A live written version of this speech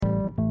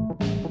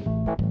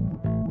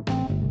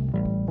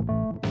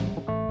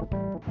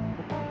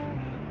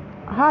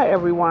Hi,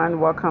 everyone.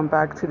 Welcome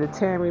back to the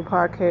Tammy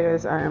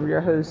Podcast. I am your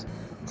host,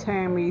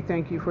 Tammy.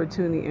 Thank you for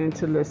tuning in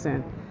to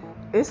listen.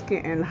 It's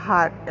getting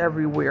hot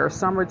everywhere.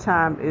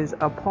 Summertime is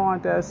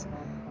upon us,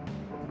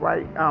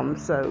 right?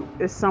 So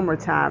it's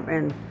summertime,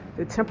 and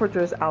the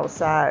temperatures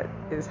outside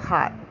is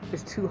hot.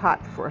 It's too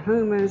hot for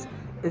humans.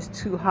 It's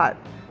too hot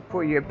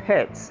for your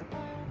pets.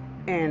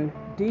 And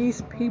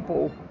these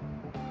people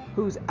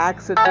who's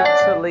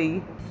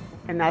accidentally,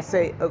 and I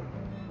say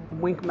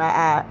wink my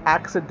eye,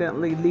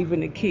 accidentally leaving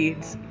the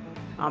kids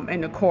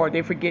in the car.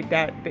 They forget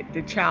that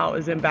the child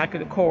is in back of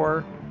the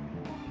car.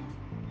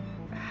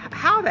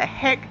 How the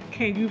heck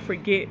can you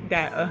forget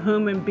that a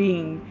human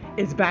being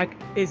is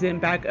in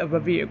back of a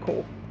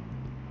vehicle?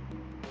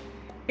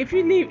 If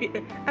you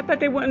leave, I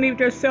bet they wouldn't leave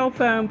their cell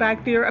phone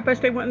back there. I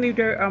bet they wouldn't leave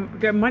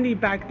their money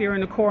back there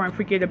in the car and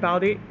forget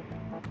about it.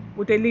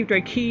 Would they leave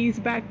their keys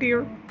back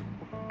there?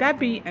 That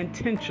be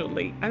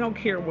intentionally. I don't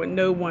care what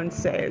no one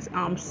says.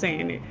 I'm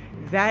saying it.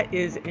 That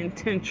is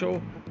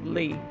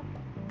intentionally.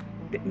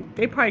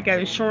 They probably got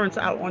insurance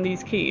out on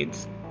these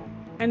kids.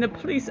 And the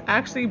police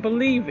actually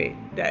believe it.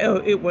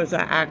 That it was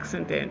an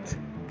accident.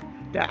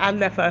 That I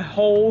left a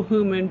whole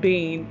human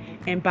being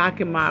back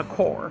in my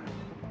car.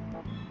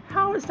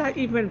 How is that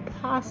even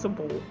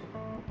possible?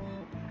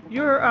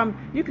 You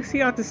can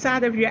see out the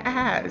side of your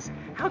eyes.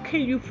 How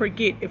can you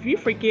forget? If you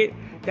forget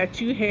that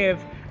you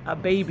have a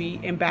baby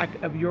in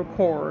back of your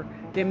car,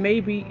 then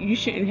maybe you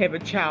shouldn't have a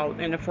child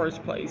in the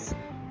first place,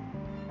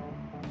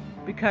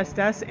 because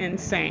that's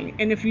insane.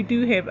 And if you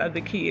do have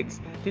other kids,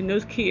 then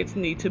those kids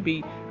need to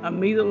be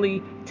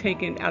immediately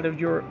taken out of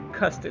your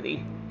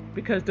custody,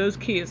 because those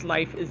kids'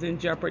 life is in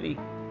jeopardy.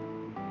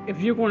 If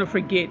you're going to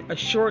forget a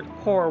short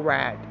car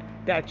ride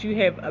that you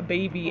have a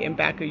baby in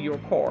back of your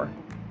car,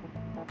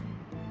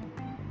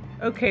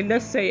 okay,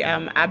 let's say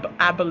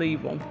I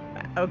believe them.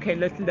 Okay,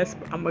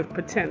 I'm gonna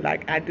pretend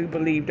like I do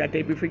believe that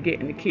they be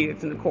forgetting the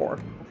kids in the car.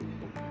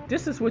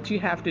 This is what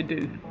you have to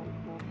do.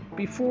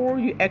 Before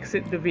you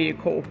exit the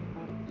vehicle,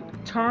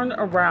 turn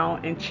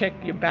around and check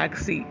your back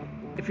seat.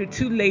 If you're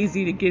too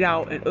lazy to get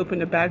out and open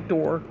the back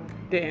door,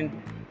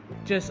 then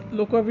just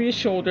look over your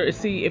shoulder and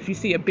see if you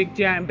see a big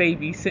giant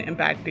baby sitting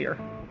back there.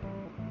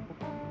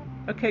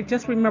 Okay,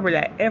 just remember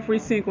that every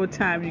single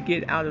time you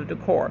get out of the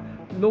car,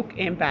 look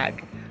in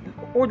back,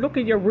 or look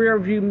in your rear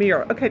view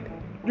mirror. Okay,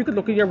 you can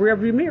look in your rear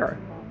view mirror.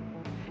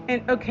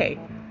 And okay,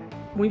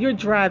 when you're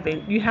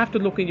driving, you have to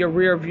look in your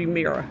rear view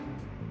mirror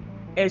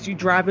as you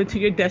drive into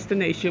your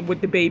destination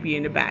with the baby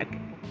in the back.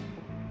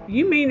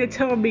 You mean to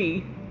tell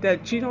me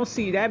that you don't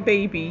see that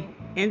baby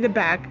in the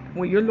back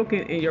when you're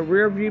looking in your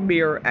rear view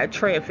mirror at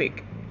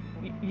traffic?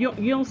 You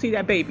don't see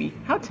that baby.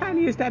 How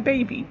tiny is that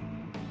baby?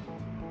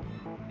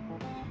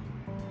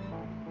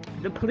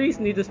 The police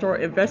need to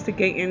start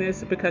investigating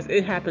this, because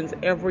it happens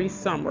every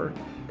summer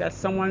that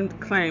someone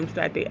claims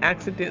that they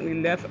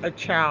accidentally left a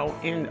child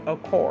in a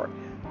car.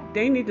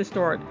 They need to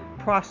start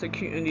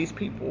prosecuting these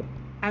people.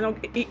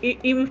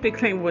 Even if they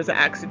claim it was an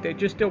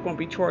accident, you're still going to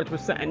be charged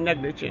with certain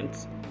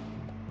negligence.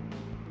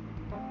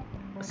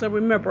 So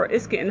remember,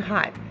 it's getting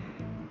hot.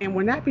 And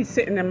when I be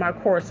sitting in my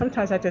car,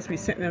 sometimes I just be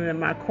sitting in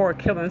my car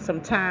killing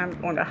some time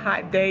on a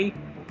hot day,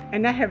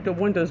 and I have the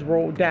windows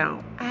rolled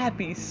down. I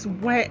be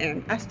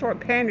sweating. I start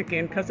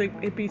panicking because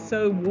it be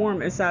so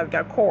warm inside of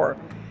that car.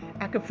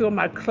 I can feel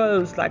my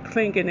clothes like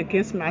clinging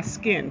against my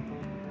skin,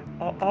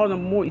 all the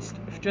moist,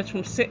 just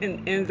from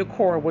sitting in the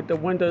car with the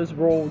windows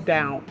rolled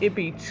down. It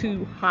be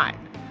too hot.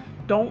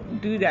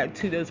 Don't do that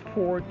to those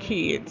poor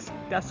kids.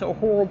 That's a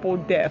horrible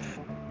death.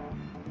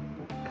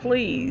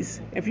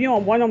 Please, if you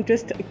don't want them,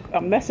 just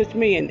message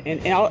me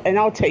and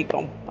I'll take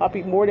them. I'll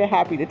be more than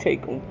happy to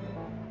take them.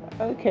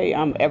 Okay,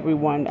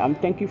 everyone.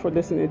 Thank you for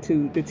listening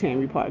to the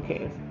Tammy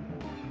Podcast.